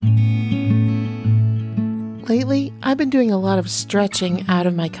Lately, I've been doing a lot of stretching out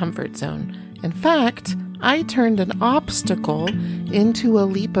of my comfort zone. In fact, I turned an obstacle into a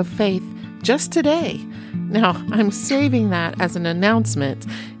leap of faith just today. Now, I'm saving that as an announcement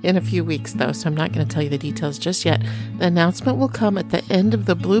in a few weeks, though, so I'm not going to tell you the details just yet. The announcement will come at the end of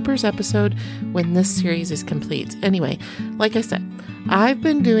the bloopers episode when this series is complete. Anyway, like I said, I've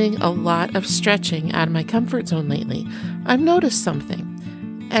been doing a lot of stretching out of my comfort zone lately. I've noticed something.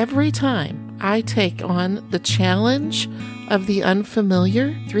 Every time I take on the challenge of the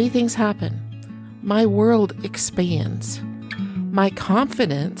unfamiliar, three things happen. My world expands. My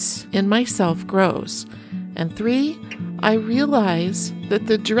confidence in myself grows. And 3, I realize that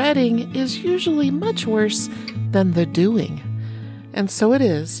the dreading is usually much worse than the doing. And so it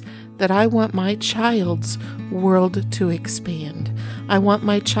is that I want my child's world to expand. I want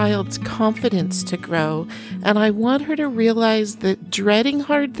my child's confidence to grow. And I want her to realize that dreading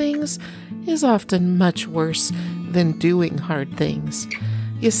hard things is often much worse than doing hard things.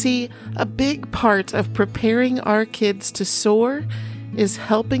 You see, a big part of preparing our kids to soar is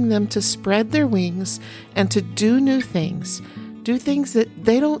helping them to spread their wings and to do new things. Do things that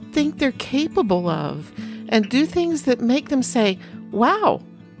they don't think they're capable of. And do things that make them say, wow,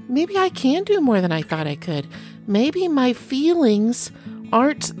 maybe I can do more than I thought I could. Maybe my feelings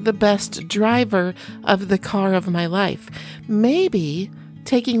aren't the best driver of the car of my life. Maybe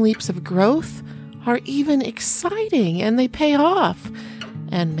taking leaps of growth are even exciting and they pay off.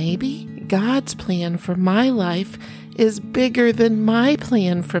 And maybe God's plan for my life is bigger than my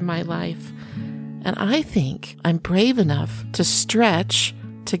plan for my life. And I think I'm brave enough to stretch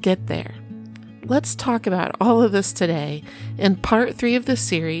to get there. Let's talk about all of this today in part 3 of the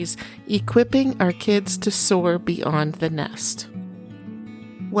series, Equipping Our Kids to Soar Beyond the Nest.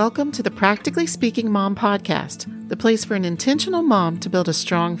 Welcome to the Practically Speaking Mom podcast, the place for an intentional mom to build a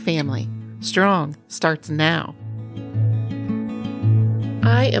strong family. Strong starts now.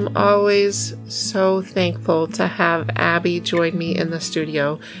 I am always so thankful to have Abby join me in the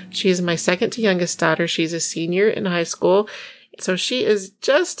studio. She is my second to youngest daughter. She's a senior in high school, so she is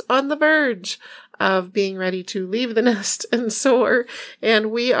just on the verge of being ready to leave the nest and soar.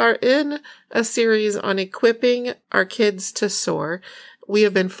 And we are in a series on equipping our kids to soar. We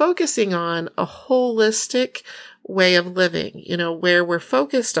have been focusing on a holistic way of living, where we're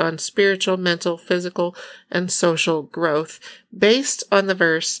focused on spiritual, mental, physical, and social growth based on the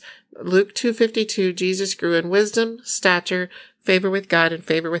verse, Luke 2:52, Jesus grew in wisdom, stature, favor with God, and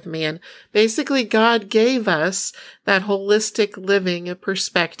favor with man. Basically, God gave us that holistic living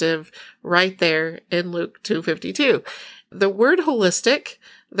perspective right there in Luke 2:52. The word holistic,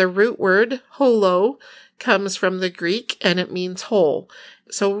 the root word holo, comes from the Greek and it means whole.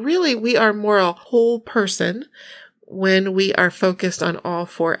 So really, we are more a whole person when we are focused on all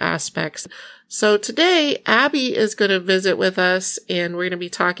 4 aspects. So today, Abby is going to visit with us and we're going to be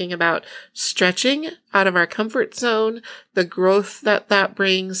talking about stretching out of our comfort zone, the growth that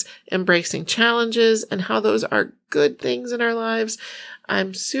brings, embracing challenges, and how those are good things in our lives.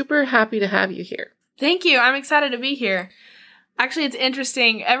 I'm super happy to have you here. Thank you. I'm excited to be here. Actually, it's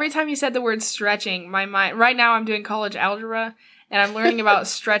interesting. Every time you said the word stretching, my mind, right now I'm doing college algebra and I'm learning about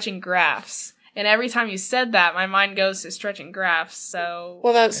stretching graphs. And every time you said that, my mind goes to stretching graphs. So,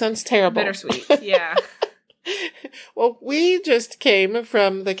 well, that sounds terrible. Bittersweet. Yeah. Well, we just came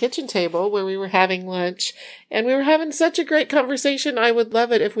from the kitchen table where we were having lunch and we were having such a great conversation. I would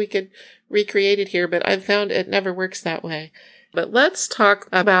love it if we could recreate it here, but I've found it never works that way. But let's talk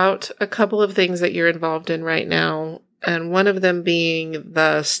about a couple of things that you're involved in right now. And one of them being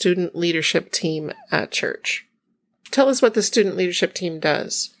the student leadership team at church. Tell us what the student leadership team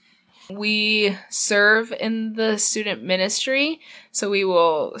does. We serve in the student ministry, so we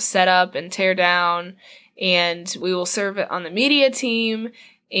will set up and tear down, and we will serve on the media team,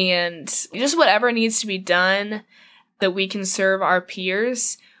 and just whatever needs to be done that we can serve our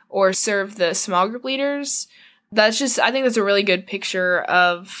peers or serve the small group leaders. I think that's a really good picture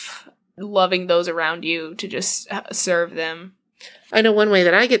of loving those around you to just serve them. I know one way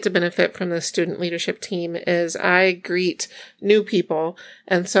that I get to benefit from the student leadership team is I greet new people.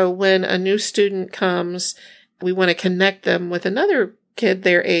 And so when a new student comes, we want to connect them with another kid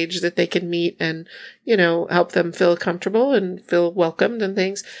their age that they can meet and, help them feel comfortable and feel welcomed and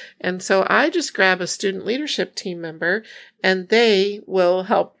things. And so I just grab a student leadership team member and they will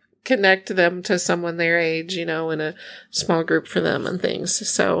help connect them to someone their age, in a small group for them and things.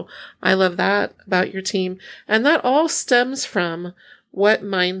 So I love that about your team. And that all stems from what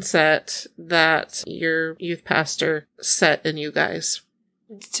mindset that your youth pastor set in you guys.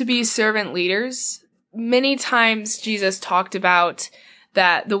 To be servant leaders. Many times Jesus talked about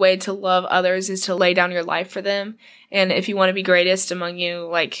that the way to love others is to lay down your life for them. And if you want to be greatest among you,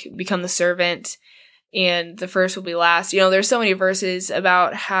 like, become the servant, and the first will be last. You know, there's so many verses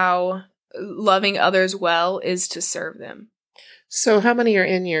about how loving others well is to serve them. So how many are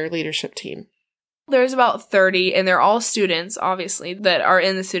in your leadership team? There's about 30, and they're all students, obviously, that are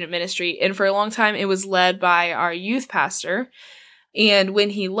in the student ministry. And for a long time, it was led by our youth pastor. And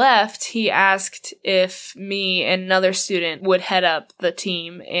when he left, he asked if me and another student would head up the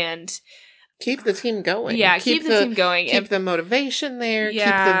team and keep the team going. Yeah, keep the team going. Keep the motivation there. Yeah.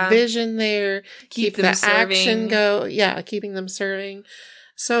 Keep the vision there. Keep the action go. Yeah, keeping them serving.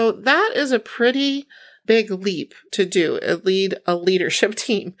 So that is a pretty big leap to do, lead a leadership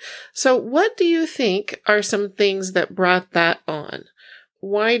team. So what do you think are some things that brought that on?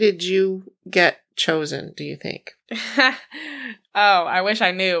 Why did you get chosen, do you think? Oh, I wish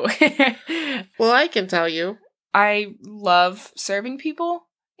I knew. Well, I can tell you. I love serving people.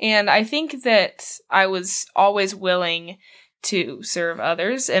 And I think that I was always willing to serve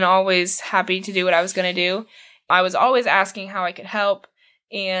others and always happy to do what I was going to do. I was always asking how I could help.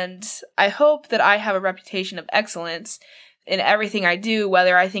 And I hope that I have a reputation of excellence in everything I do,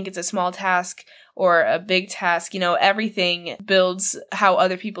 whether I think it's a small task or a big task. You know, everything builds how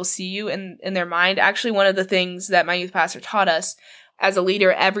other people see you in their mind. Actually, one of the things that my youth pastor taught us, as a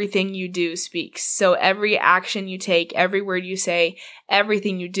leader, everything you do speaks. So every action you take, every word you say,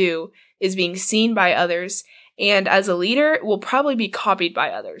 everything you do is being seen by others. And as a leader, will probably be copied by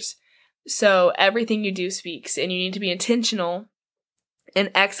others. So everything you do speaks, and you need to be intentional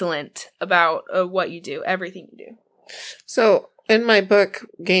and excellent about what you do, everything you do. So in my book,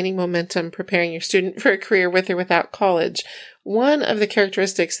 Gaining Momentum, Preparing Your Student for a Career with or Without College, one of the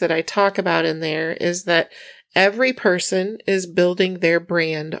characteristics that I talk about in there is that every person is building their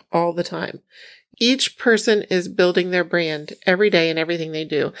brand all the time. Each person is building their brand every day in everything they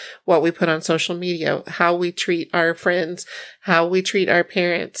do. What we put on social media, how we treat our friends, how we treat our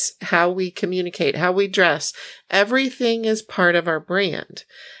parents, how we communicate, how we dress. Everything is part of our brand.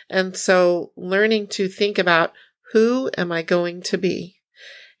 And so learning to think about, who am I going to be?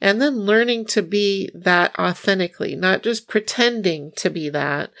 And then learning to be that authentically, not just pretending to be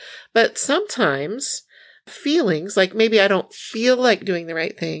that, but sometimes feelings, like maybe I don't feel like doing the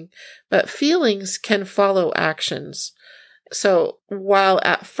right thing, but feelings can follow actions. So while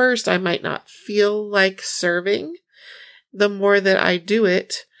at first I might not feel like serving, the more that I do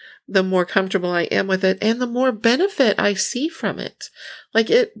it, the more comfortable I am with it, and the more benefit I see from it. Like,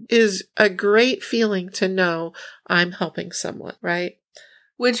 it is a great feeling to know I'm helping someone, right?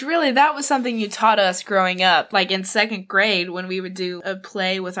 Which really, that was something you taught us growing up. Like in second grade, when we would do a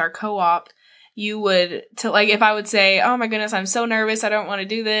play with our co-op, you would, if I would say, oh my goodness, I'm so nervous, I don't want to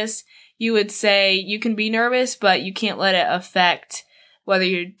do this, you would say, you can be nervous, but you can't let it affect whether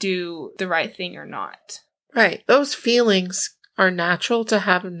you do the right thing or not. Right. Those feelings are natural to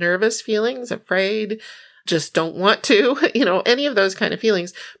have, nervous feelings, afraid, just don't want to, any of those kind of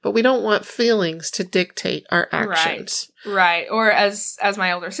feelings, but we don't want feelings to dictate our actions. Right. Or as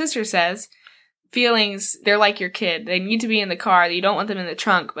my older sister says, feelings, they're like your kid. They need to be in the car. You don't want them in the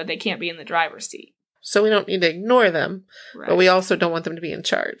trunk, but they can't be in the driver's seat. So we don't need to ignore them, right. But we also don't want them to be in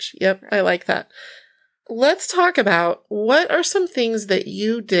charge. Yep, right. I like that. Let's talk about, what are some things that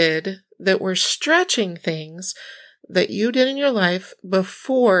you did that were stretching things that you did in your life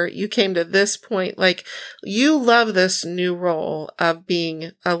before you came to this point? Like, you love this new role of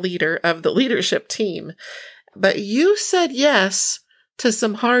being a leader of the leadership team, but you said yes to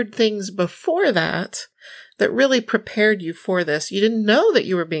some hard things before that really prepared you for this. You didn't know that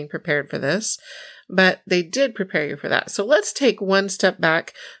you were being prepared for this, but they did prepare you for that. So let's take one step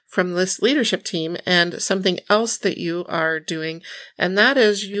back from this leadership team and something else that you are doing. And that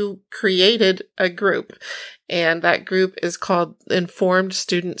is, you created a group, and that group is called Informed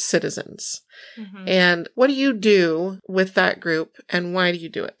Student Citizens. Mm-hmm. And what do you do with that group, and why do you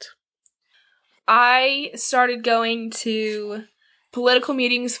do it? I started going to political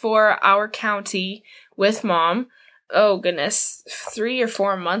meetings for our county with Mom. Oh goodness, 3 or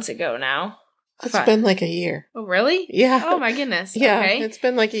 4 months ago now. It's been like a year. Oh, really? Yeah. Oh, my goodness. Yeah, okay. It's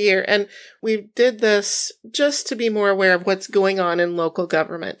been like a year. And we did this just to be more aware of what's going on in local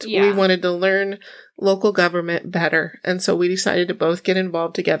government. Yeah. We wanted to learn local government better. And so we decided to both get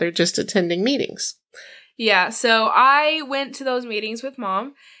involved together, just attending meetings. Yeah, so I went to those meetings with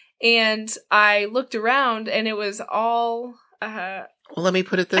Mom, and I looked around, and it was all... Well, let me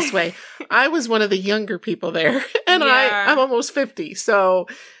put it this way. I was one of the younger people there, and yeah. I'm almost 50. So...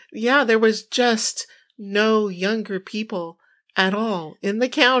 yeah, there was just no younger people at all in the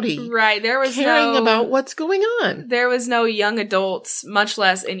county. Right. There was caring about what's going on. There was no young adults, much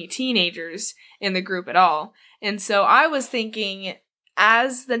less any teenagers in the group at all. And so I was thinking,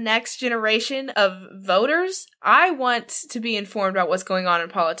 as the next generation of voters, I want to be informed about what's going on in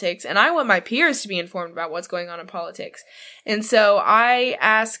politics, and I want my peers to be informed about what's going on in politics. And so I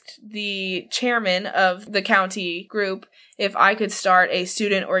asked the chairman of the county group if I could start a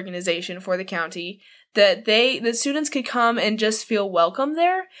student organization for the county, that the students could come and just feel welcome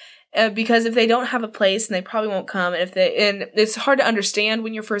there. Because if they don't have a place, then they probably won't come. And it's hard to understand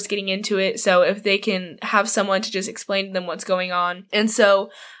when you're first getting into it. So if they can have someone to just explain to them what's going on. And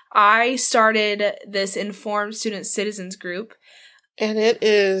so I started this Informed Student Citizens group. And it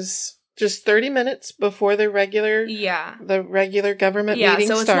is just 30 minutes before the regular government meeting starts.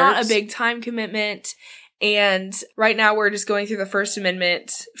 So it's not a big time commitment. And right now we're just going through the First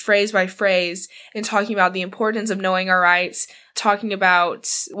Amendment phrase by phrase and talking about the importance of knowing our rights, talking about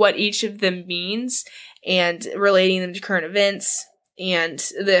what each of them means and relating them to current events and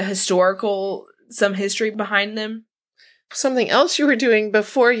some history behind them. Something else you were doing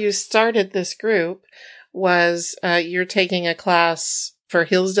before you started this group was you're taking a class for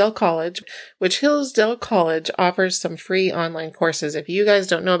Hillsdale College, which Hillsdale College offers some free online courses. If you guys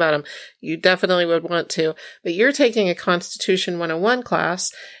don't know about them, you definitely would want to. But you're taking a Constitution 101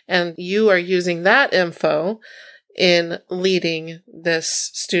 class, and you are using that info in leading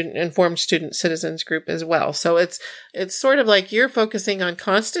this Informed Student Citizens group as well. So it's sort of like you're focusing on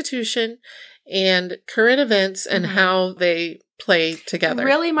Constitution and current events and how they play together.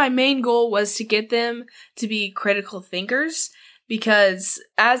 Really, my main goal was to get them to be critical thinkers. Because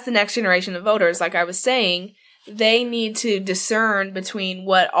as the next generation of voters, like I was saying, they need to discern between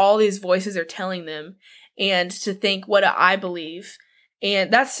what all these voices are telling them and to think, what do I believe?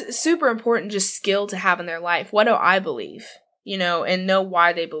 And that's super important, just skill to have in their life. What do I believe? And know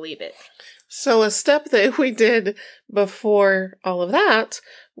why they believe it. So a step that we did before all of that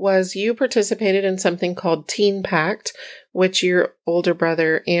was you participated in something called Teen Pact, which your older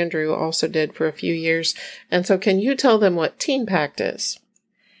brother Andrew also did for a few years. And so can you tell them what Teen Pact is?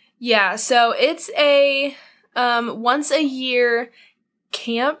 Yeah, so it's a once a year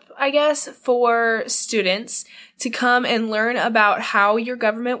camp, I guess, for students to come and learn about how your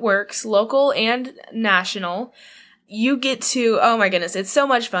government works, local and national. You get to, oh my goodness, it's so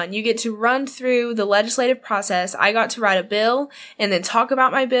much fun. You get to run through the legislative process. I got to write a bill and then talk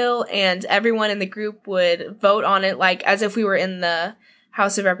about my bill, and everyone in the group would vote on it like as if we were in the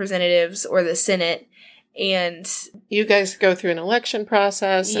House of Representatives or the Senate. And you guys go through an election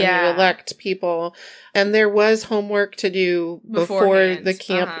process and you elect people. And there was homework to do before the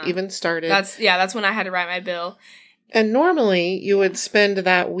camp even started. That's when I had to write my bill. And normally you would spend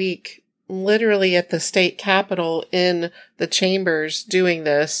that week literally at the state capitol in the chambers doing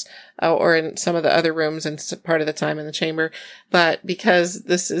this, or in some of the other rooms and part of the time in the chamber. But because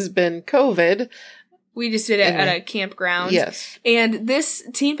this has been COVID, we just did it at a campground. Yes. And this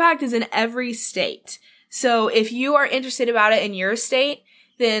Teen Pact is in every state. So if you are interested about it in your state,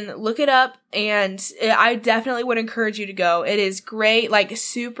 then look it up, and I definitely would encourage you to go. It is great, like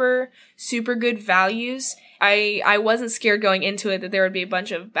super, super good values. I wasn't scared going into it that there would be a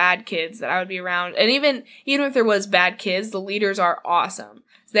bunch of bad kids that I would be around. And even if there was bad kids, the leaders are awesome.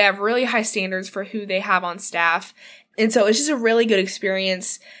 So they have really high standards for who they have on staff. And so it's just a really good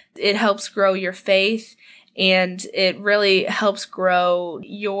experience. It helps grow your faith, and it really helps grow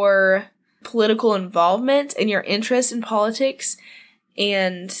your political involvement and your interest in politics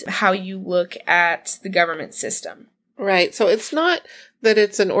and how you look at the government system. Right. So it's not that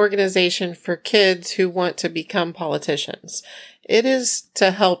it's an organization for kids who want to become politicians. It is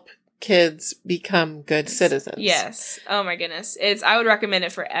to help kids become good citizens. Yes. Oh my goodness. I would recommend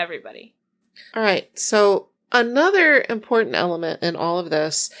it for everybody. All right. So another important element in all of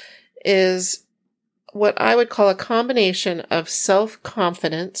this is what I would call a combination of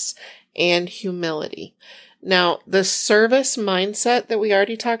self-confidence and humility. Now, the service mindset that we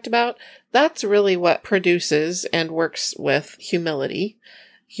already talked about, that's really what produces and works with humility.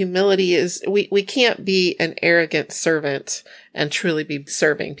 Humility is, we can't be an arrogant servant and truly be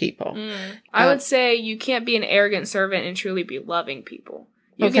serving people. I would say you can't be an arrogant servant and truly be loving people.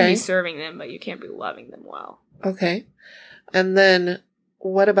 You can be serving them, but you can't be loving them well. Okay. And then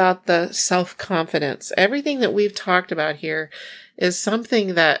what about the self-confidence? Everything that we've talked about here is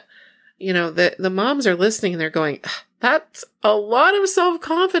something that, the moms are listening and they're going, that's a lot of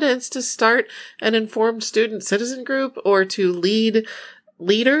self-confidence to start an Informed Student Citizen group or to lead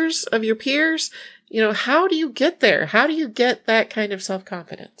leaders of your peers. How do you get there? How do you get that kind of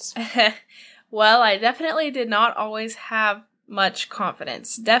self-confidence? Well, I definitely did not always have much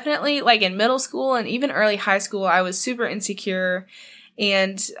confidence. Definitely, like in middle school and even early high school, I was super insecure,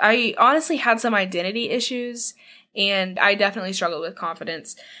 and I honestly had some identity issues, and I definitely struggled with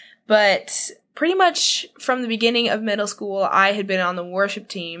confidence. But pretty much from the beginning of middle school, I had been on the worship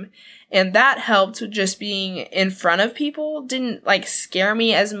team, and that helped with just being in front of people. Didn't like scare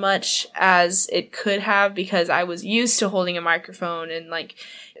me as much as it could have, because I was used to holding a microphone, and like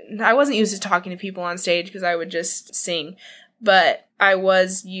I wasn't used to talking to people on stage because I would just sing, but I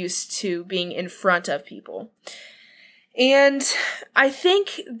was used to being in front of people. And I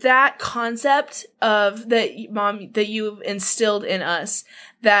think that concept of that, Mom, that you've instilled in us,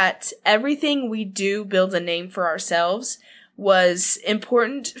 that everything we do builds a name for ourselves, was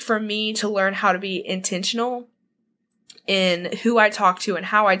important for me to learn how to be intentional in who I talk to and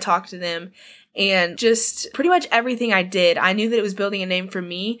how I talk to them. And just pretty much everything I did, I knew that it was building a name for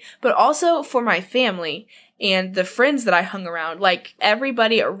me, but also for my family and the friends that I hung around. Like,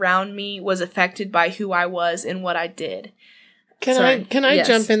 everybody around me was affected by who I was and what I did. Can I Yes.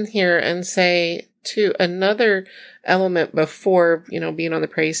 jump in here and say, to another element before, being on the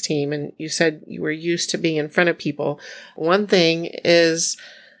praise team, and you said you were used to being in front of people. One thing is,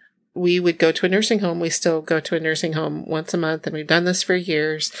 we would go to a nursing home. We still go to a nursing home once a month, and we've done this for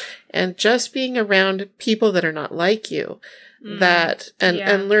years. And just being around people that are not like you,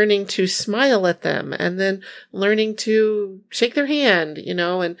 and learning to smile at them, and then learning to shake their hand,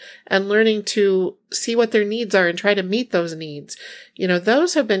 and learning to see what their needs are and try to meet those needs.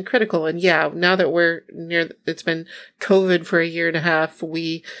 Those have been critical. And now that it's been COVID for a year and a half,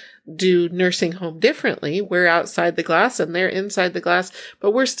 we do nursing home differently. We're outside the glass and they're inside the glass,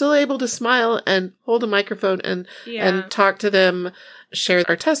 but we're still able to smile and hold a microphone and talk to them, share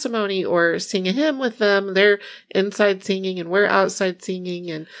our testimony, or sing a hymn with them. They're inside singing and we're outside singing,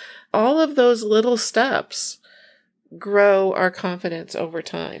 and all of those little steps grow our confidence over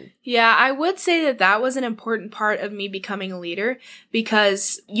time. Yeah, I would say that was an important part of me becoming a leader,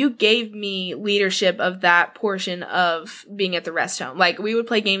 because you gave me leadership of that portion of being at the rest home. Like, we would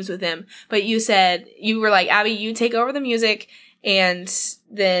play games with him, but you were like, Abby, you take over the music, and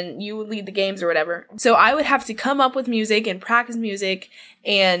then you would lead the games or whatever. So I would have to come up with music and practice music,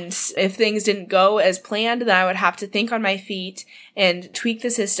 and if things didn't go as planned, then I would have to think on my feet and tweak the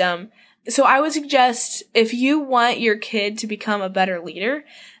system. So I would suggest, if you want your kid to become a better leader,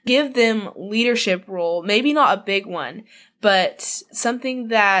 give them leadership role, maybe not a big one, but something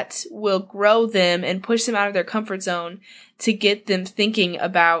that will grow them and push them out of their comfort zone to get them thinking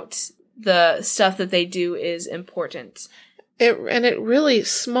about the stuff that they do is important. It really,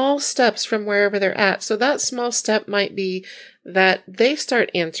 small steps from wherever they're at. So that small step might be that they start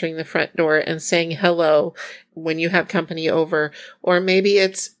answering the front door and saying hello when you have company over, or maybe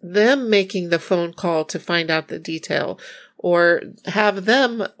it's them making the phone call to find out the detail, or have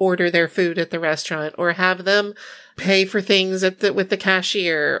them order their food at the restaurant, or have them pay for things with the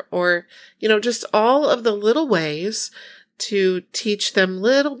cashier, or, just all of the little ways to teach them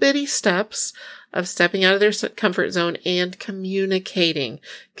little bitty steps of stepping out of their comfort zone and communicating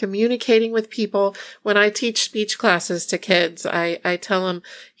with people. When I teach speech classes to kids, I tell them,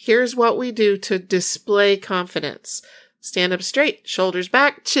 here's what we do to display confidence. Stand up straight, shoulders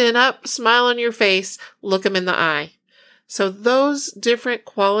back, chin up, smile on your face, look them in the eye. So those different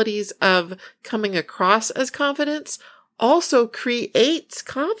qualities of coming across as confidence also creates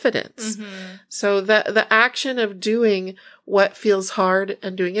confidence. Mm-hmm. So the action of doing what feels hard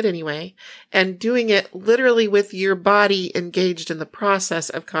and doing it anyway, and doing it literally with your body engaged in the process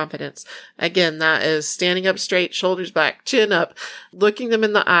of confidence. Again, that is standing up straight, shoulders back, chin up, looking them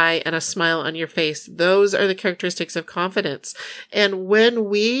in the eye, and a smile on your face. Those are the characteristics of confidence. And when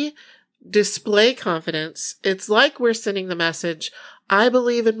we display confidence, it's like we're sending the message, I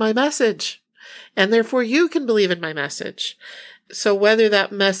believe in my message, and therefore you can believe in my message. So whether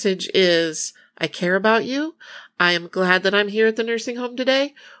that message is, I care about you, I am glad that I'm here at the nursing home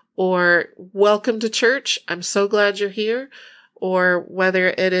today, or welcome to church, I'm so glad you're here, or whether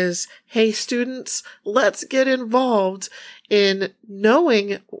it is, hey students, let's get involved in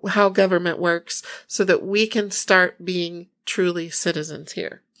knowing how government works so that we can start being truly citizens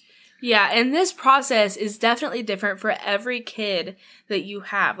here. Yeah, and this process is definitely different for every kid that you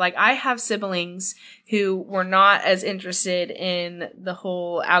have. Like, I have siblings who were not as interested in the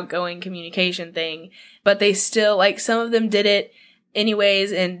whole outgoing communication thing, but they still, like, some of them did it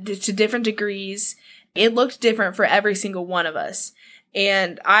anyways and to different degrees. It looked different for every single one of us.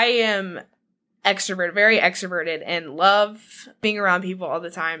 And I am very extroverted, and love being around people all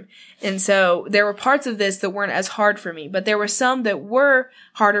the time. And so there were parts of this that weren't as hard for me, but there were some that were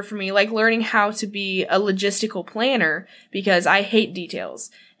harder for me, like learning how to be a logistical planner, because I hate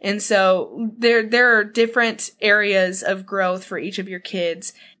details. And so there are different areas of growth for each of your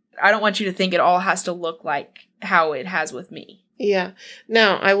kids. I don't want you to think it all has to look like how it has with me. Yeah.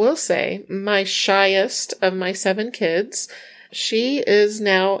 Now, I will say, my shyest of my 7 kids, she is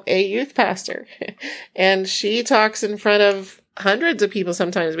now a youth pastor, and she talks in front of hundreds of people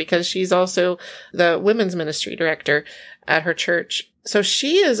sometimes because she's also the women's ministry director at her church. So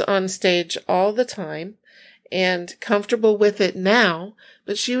she is on stage all the time and comfortable with it now,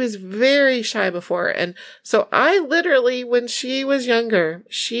 but she was very shy before. And so I literally, when she was younger,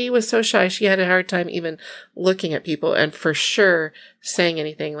 she was so shy, she had a hard time even looking at people and for sure saying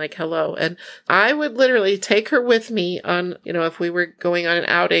anything like hello. And I would literally take her with me on, if we were going on an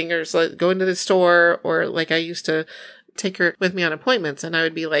outing or going to the store, or like I used to take her with me on appointments. And I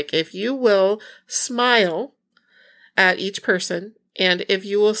would be like, if you will smile at each person, and if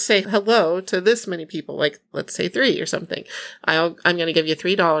you will say hello to this many people, like let's say 3 or something, I'm going to give you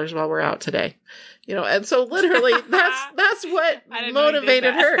 $3 while we're out today. And so literally that's what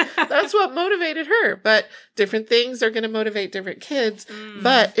motivated her. That's what motivated her. But different things are going to motivate different kids.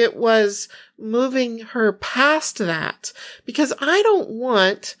 But it was moving her past that, because I don't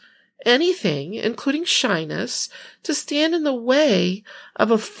want anything, including shyness, to stand in the way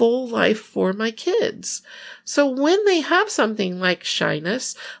of a full life for my kids. So when they have something like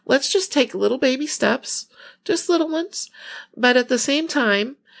shyness, let's just take little baby steps, just little ones. But at the same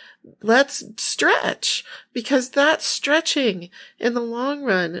time, let's stretch, because that stretching in the long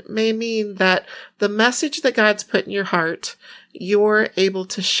run may mean that the message that God's put in your heart, you're able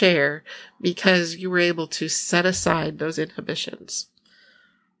to share because you were able to set aside those inhibitions.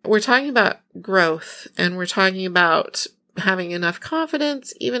 We're talking about growth, and we're talking about having enough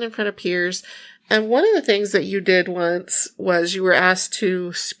confidence, even in front of peers. And one of the things that you did once was you were asked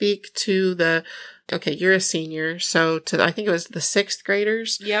to speak to you're a senior, so I think it was the 6th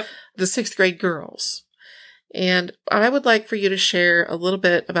graders. Yep. The 6th grade girls. And I would like for you to share a little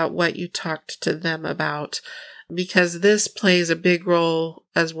bit about what you talked to them about, because this plays a big role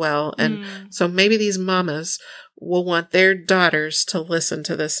as well. And so maybe these mamas will want their daughters to listen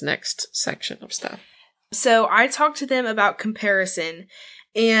to this next section of stuff. So I talked to them about comparison,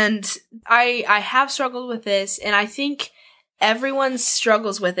 and I have struggled with this, and I think everyone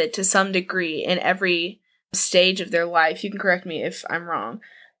struggles with it to some degree in every stage of their life. You can correct me if I'm wrong,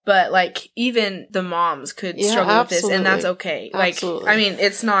 but like even the moms could struggle with this, and that's okay. Absolutely. Like, I mean,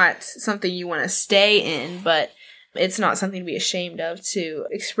 it's not something you want to stay in, but it's not something to be ashamed of to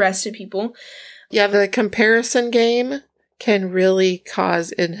express to people. Yeah, the comparison game can really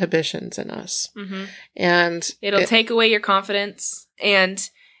cause inhibitions in us. Mm-hmm. And it'll take away your confidence, and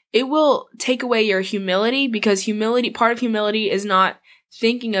it will take away your humility, because part of humility is not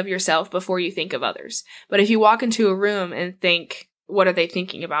thinking of yourself before you think of others. But if you walk into a room and think, what are they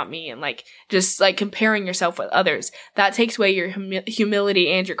thinking about me? And just comparing yourself with others, that takes away your humility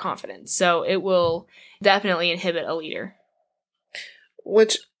and your confidence. So it will definitely inhibit a leader.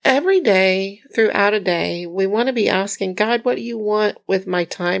 Which every day, throughout a day, we want to be asking, God, what do you want with my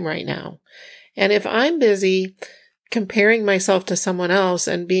time right now? And if I'm busy comparing myself to someone else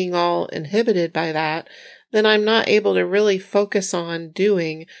and being all inhibited by that, then I'm not able to really focus on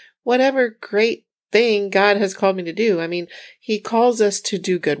doing whatever great thing God has called me to do. I mean, He calls us to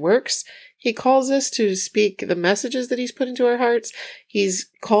do good works. He calls us to speak the messages that He's put into our hearts. He's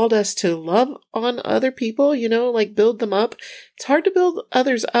called us to love on other people, build them up. It's hard to build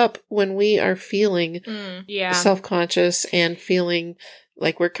others up when we are feeling self-conscious and feeling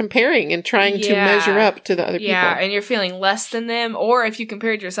like we're comparing and trying to measure up to the other people. Yeah, and you're feeling less than them. Or if you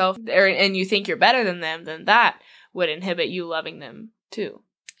compared yourself and you think you're better than them, then that would inhibit you loving them too.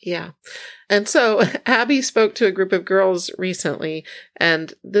 Yeah. And so Abby spoke to a group of girls recently,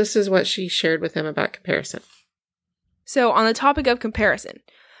 and this is what she shared with them about comparison. So on the topic of comparison,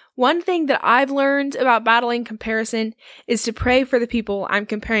 one thing that I've learned about battling comparison is to pray for the people I'm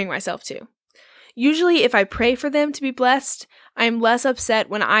comparing myself to. Usually if I pray for them to be blessed, I am less upset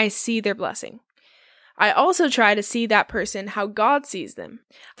when I see their blessing. I also try to see that person how God sees them,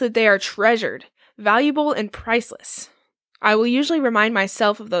 that they are treasured, valuable, and priceless. I will usually remind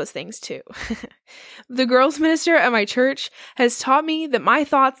myself of those things too. The girls minister at my church has taught me that my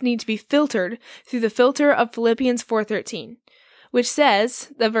thoughts need to be filtered through the filter of Philippians 4:13, which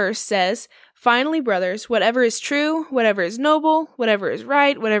says, the verse says, Finally, brothers, whatever is true, whatever is noble, whatever is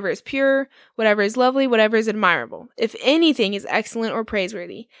right, whatever is pure, whatever is lovely, whatever is admirable, if anything is excellent or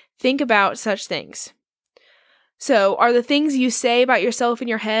praiseworthy, think about such things. So, are the things you say about yourself in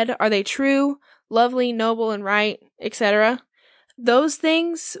your head, are they true, lovely, noble, and right, etc.? Those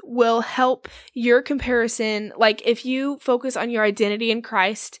things will help your comparison, like if you focus on your identity in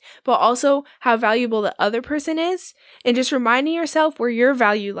Christ, but also how valuable the other person is, and just reminding yourself where your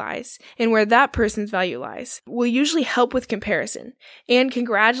value lies and where that person's value lies, will usually help with comparison, and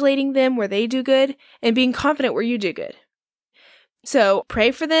congratulating them where they do good, and being confident where you do good. So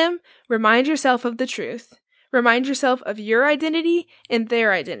pray for them, remind yourself of the truth, remind yourself of your identity and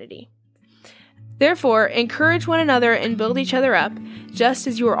their identity. Therefore, encourage one another and build each other up, just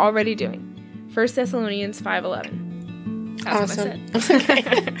as you are already doing. 1 Thessalonians 5:11. That's Awesome. what I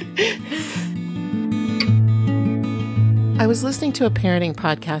said. I was listening to a parenting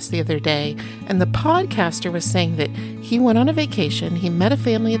podcast the other day, and the podcaster was saying that he went on a vacation, he met a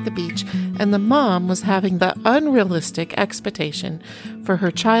family at the beach, and the mom was having the unrealistic expectation for her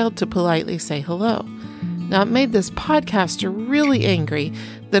child to politely say hello. Now, it made this podcaster really angry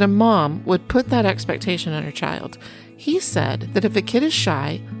that a mom would put that expectation on her child. He said that if a kid is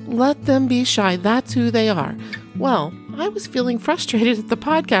shy, let them be shy. That's who they are. Well, I was feeling frustrated at the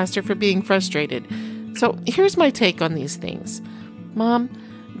podcaster for being frustrated. So here's my take on these things. Mom,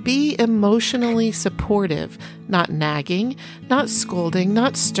 be emotionally supportive, not nagging, not scolding,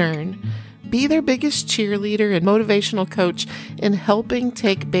 not stern. Be their biggest cheerleader and motivational coach in helping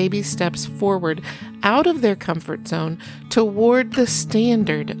take baby steps forward out of their comfort zone toward the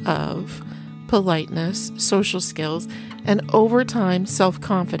standard of politeness, social skills, and over time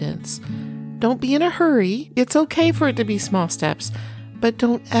self-confidence. Don't be in a hurry. It's okay for it to be small steps, but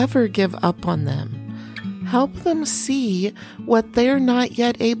don't ever give up on them. Help them see what they're not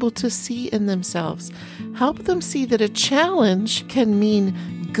yet able to see in themselves. Help them see that a challenge can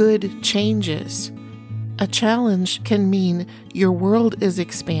mean good changes. A challenge can mean your world is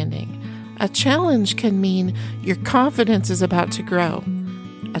expanding. A challenge can mean your confidence is about to grow.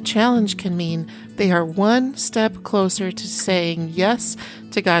 A challenge can mean they are one step closer to saying yes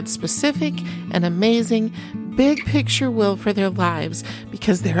to God's specific and amazing big picture will for their lives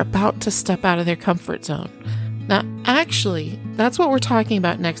because they're about to step out of their comfort zone. Now, actually, that's what we're talking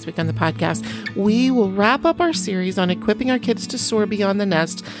about next week on the podcast. We will wrap up our series on equipping our kids to soar beyond the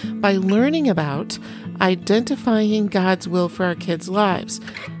nest by learning about identifying God's will for our kids' lives.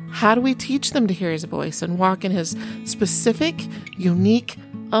 How do we teach them to hear His voice and walk in His specific, unique,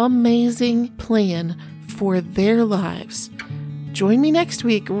 amazing plan for their lives? Join me next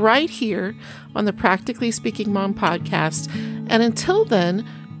week right here on the Practically Speaking Mom podcast. And until then,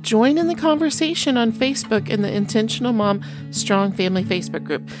 join in the conversation on Facebook in the Intentional Mom Strong Family Facebook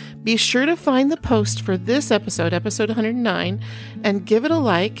group. Be sure to find the post for this episode, episode 109, and give it a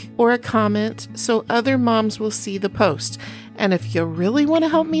like or a comment so other moms will see the post. And if you really want to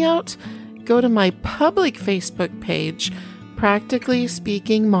help me out, go to my public Facebook page, Practically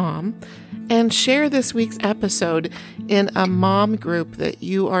Speaking Mom, and share this week's episode in a mom group that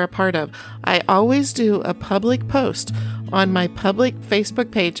you are a part of. I always do a public post on my public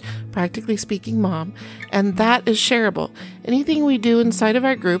Facebook page, Practically Speaking Mom, and that is shareable. Anything we do inside of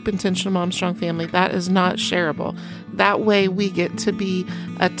our group, Intentional Mom Strong Family, that is not shareable. That way we get to be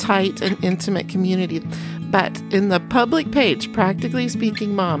a tight and intimate community. But in the public page, Practically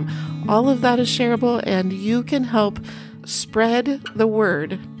Speaking Mom, all of that is shareable, and you can help spread the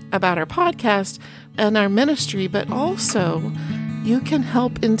word about our podcast and our ministry, but also you can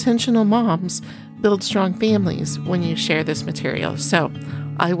help intentional moms build strong families when you share this material. So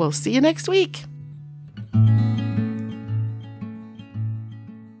I will see you next week.